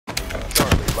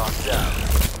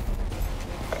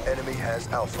has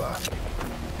Alpha.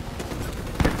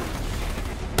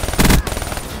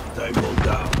 Tango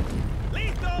down.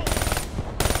 Lethal!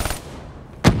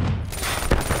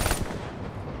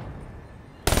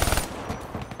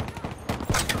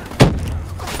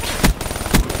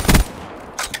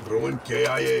 Throwing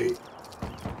KIA.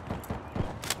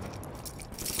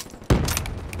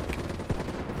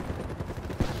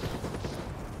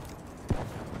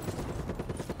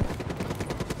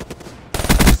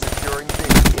 Securing B.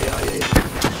 KIA.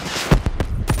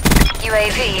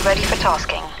 UAV ready for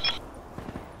tasking.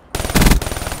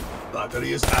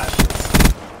 Battery is ashes.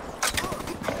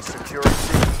 Securing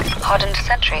C. Hardened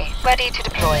sentry ready to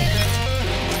deploy.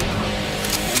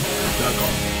 Duck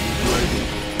off. UAV.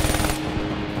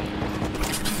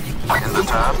 In the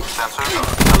turn, sensors are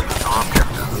intelligent or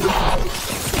objective.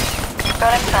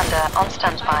 Burning Thunder on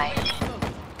standby.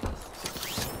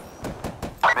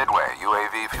 Midway,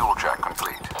 UAV fuel check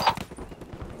complete.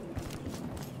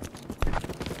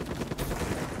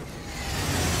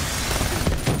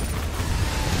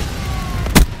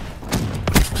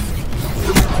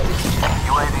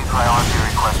 UAV priority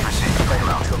request received.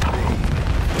 Payload to B.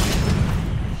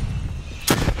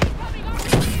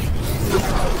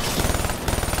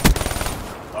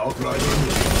 Outrider.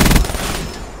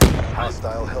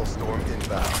 Hostile Hellstorm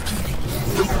inbound.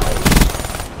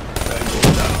 Tango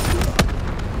down.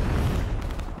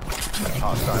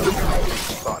 Hostile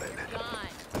UAV spotted.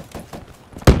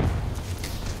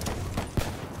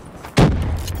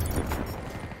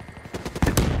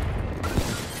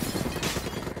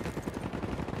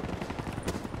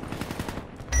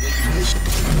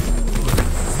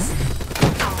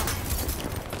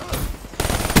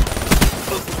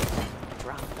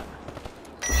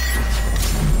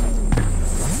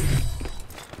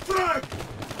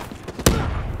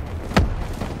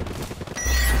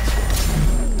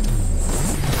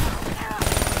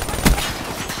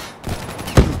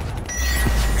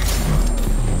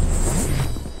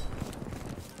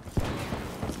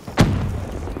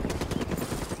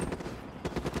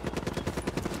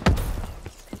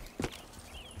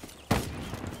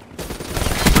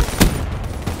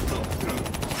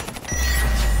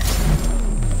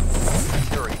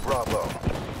 Securing Bravo.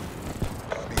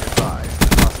 Be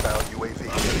advised, hostile UAV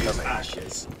incoming.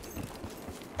 Ashes.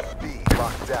 B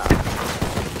locked down.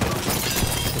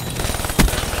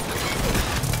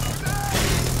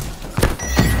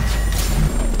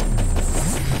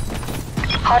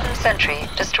 Hardened sentry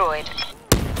destroyed.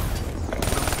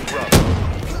 Bravo.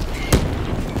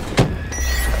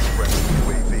 Friendly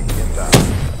UAV inbound.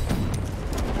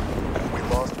 We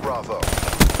lost Bravo.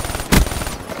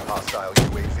 Hostile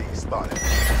UAV spotted.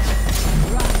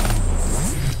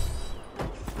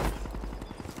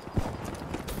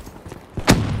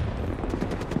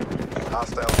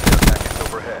 Hostile care package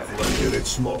overhead. Let's get it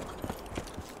smoked.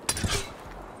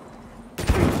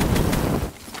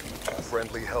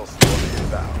 Friendly Hellstorm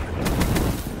inbound.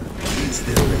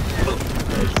 Still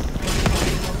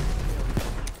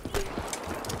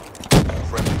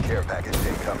Friendly care package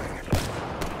incoming.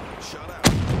 Shut out.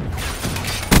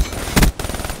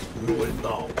 ruin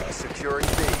now. Securing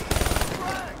B.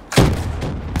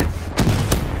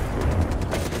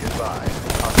 Be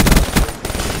advised, hostile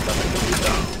UAV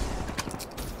Down. incoming.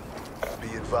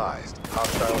 Be advised,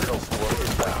 hostile Hellstorm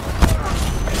inbound.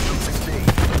 Losing B.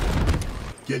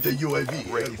 Get the UAV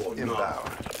Wraith airborne now. inbound.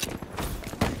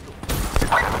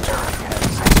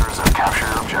 Sensors have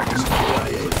captured objectives.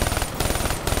 KIA.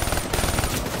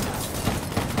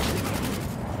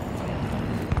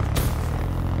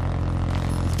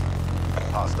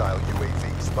 Hostile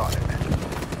UAV spotted.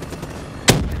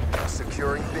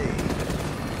 Securing B.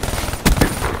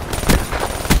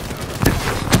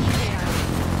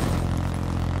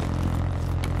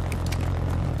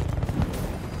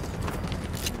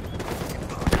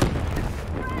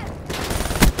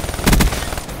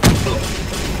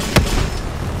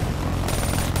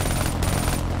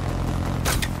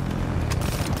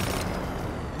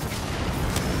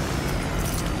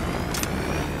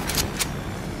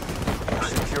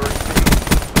 Securing B.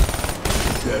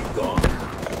 They're gone.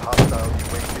 Hostile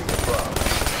UAV above.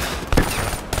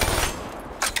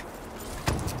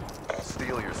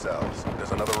 Steel yourselves.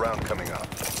 There's another round coming up.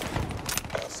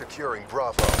 Securing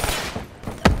Bravo.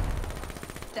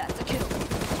 That's a kill.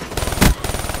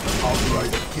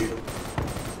 Outright kill.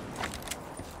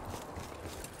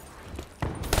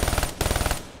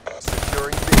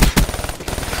 Securing B.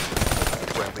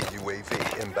 Friendly UAV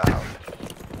inbound.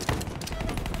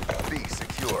 B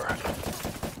secure.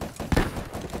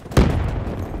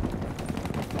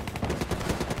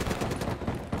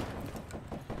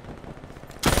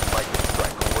 Lightning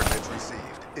strike coordinates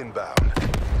received. Inbound.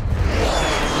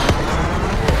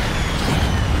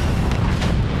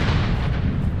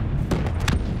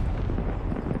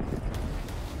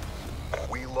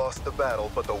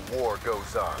 battle, but the war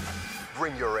goes on.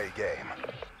 Bring your A game.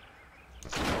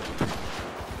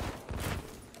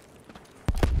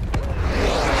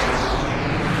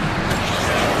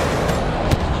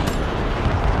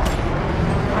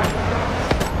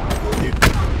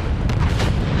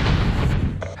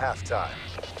 Halftime.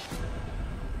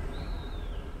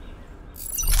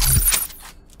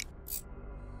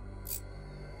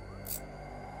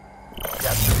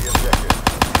 Capture the objective.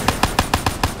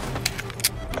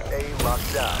 A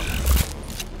locked down.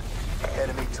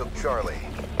 Enemy took Charlie.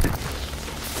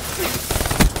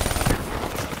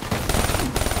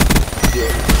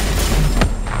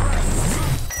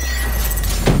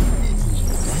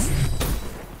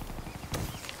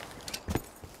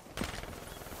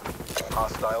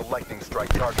 Hostile lightning strike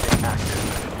targeting active.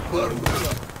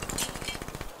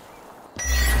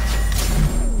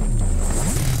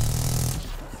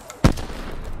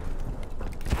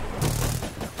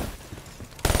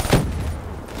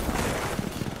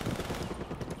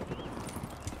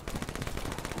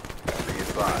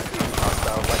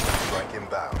 Hostile lightning strike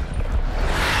inbound.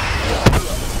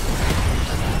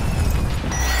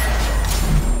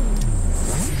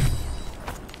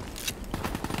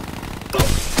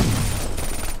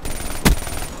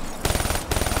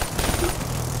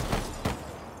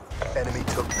 Enemy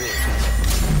took B.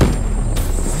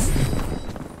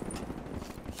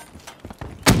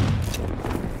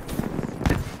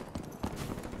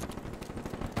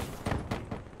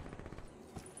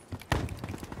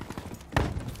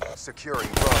 Securing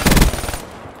Bravo.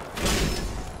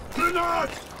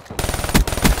 Grenade!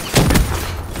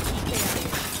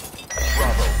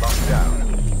 Bravo locked down.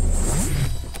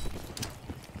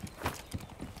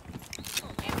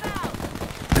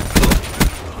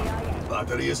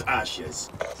 Battery is ashes.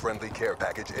 Friendly care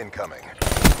package incoming.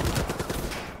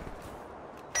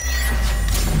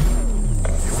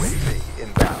 UAV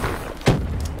inbound.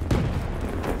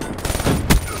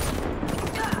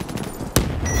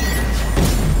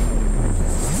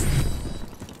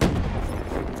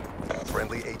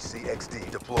 Friendly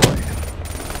HCXD deployed.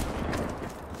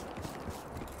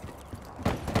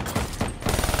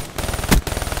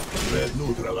 Threat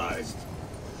neutralized.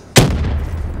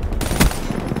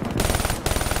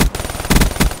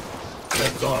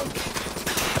 Threat gone.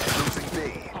 Losing B.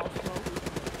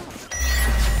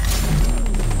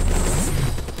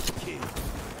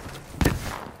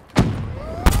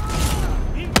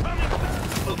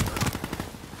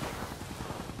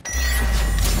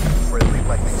 Friendly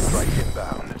lightning strike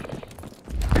inbound.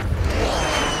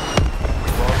 We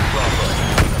lost Bravo.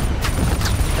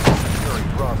 Securing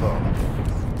Bravo.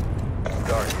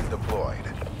 Guardian deployed.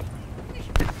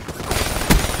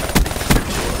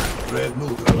 Threat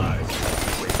neutralized.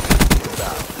 UAV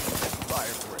inbound.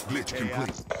 Fire for it. Glitch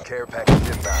complete. Care package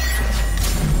inbound.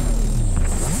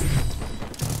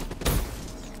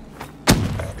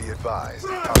 Be advised,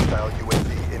 hostile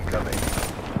UAV incoming.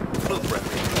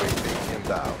 Friendly UAV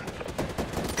inbound.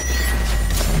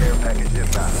 Care package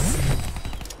inbound.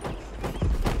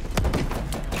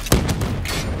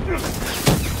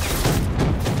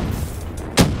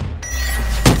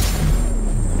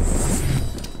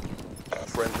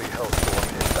 Friendly Hellstorm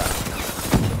inbound.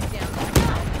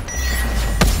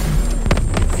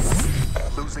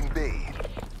 Losing B.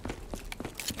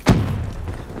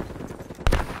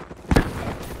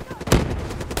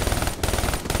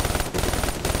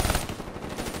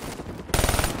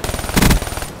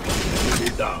 Enemy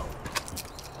down.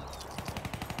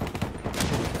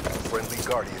 Friendly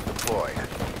Guardian deployed.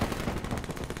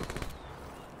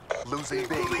 Losing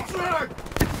B.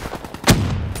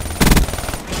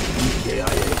 EKIA.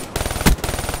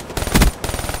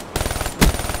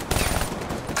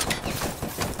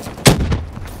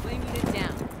 Flame unit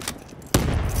down.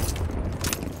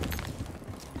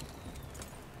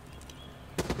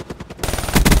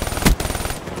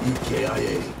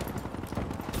 EKIA.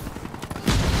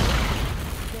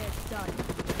 They're done.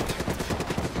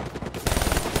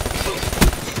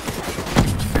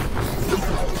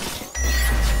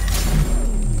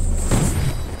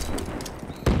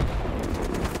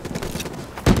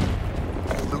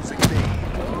 Losing B.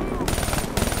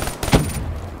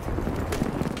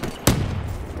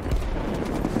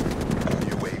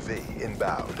 UAV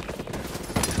inbound.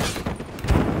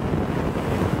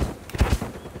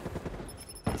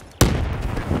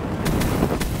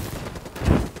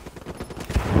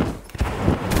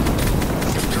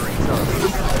 Securing target.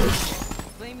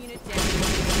 Flame unit down.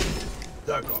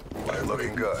 D'accord. Fire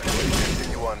Looking good.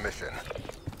 Continue on mission.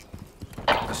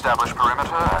 Establish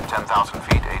perimeter at 10,000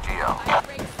 feet AGL.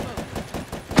 Break smoke.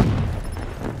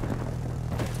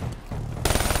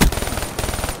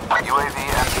 UAV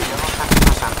MPO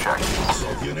 50% 100% check.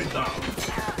 Assault unit down.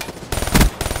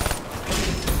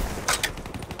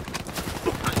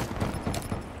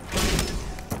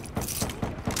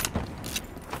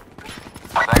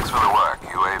 Thanks for the work.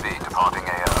 UAV departing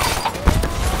AO.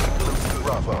 Losing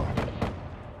Bravo.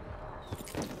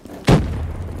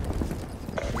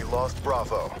 We lost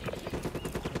Bravo.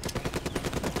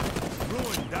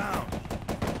 Ruin down.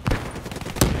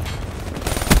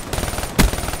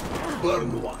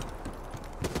 Burn one.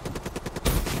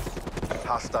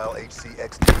 Hostile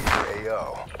HCXD near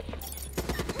AO.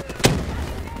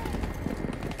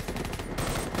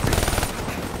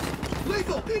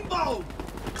 Lethal inbound.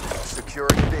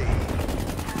 Securing B.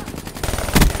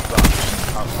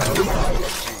 Hostile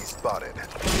HCXD spotted.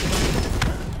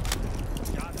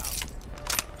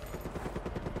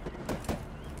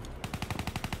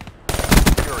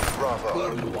 Securing Bravo.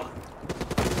 Burn one.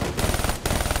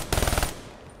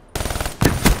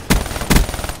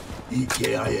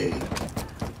 EKIA.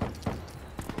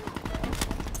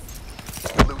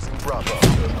 Losing Bravo.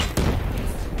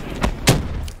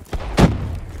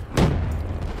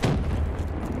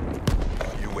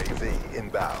 UAV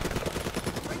inbound.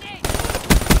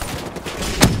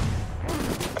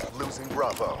 Losing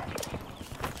Bravo.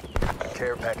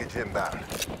 Care package inbound.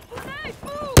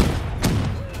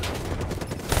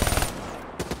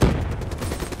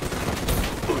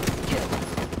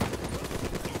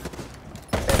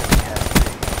 Enemy has B.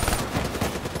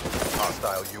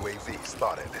 Hostile UAV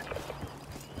spotted.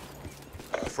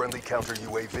 Friendly counter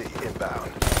UAV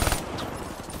inbound.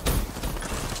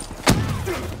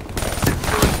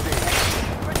 Securing B.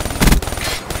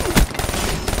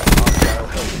 Hostile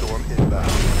Hellstorm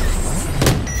inbound.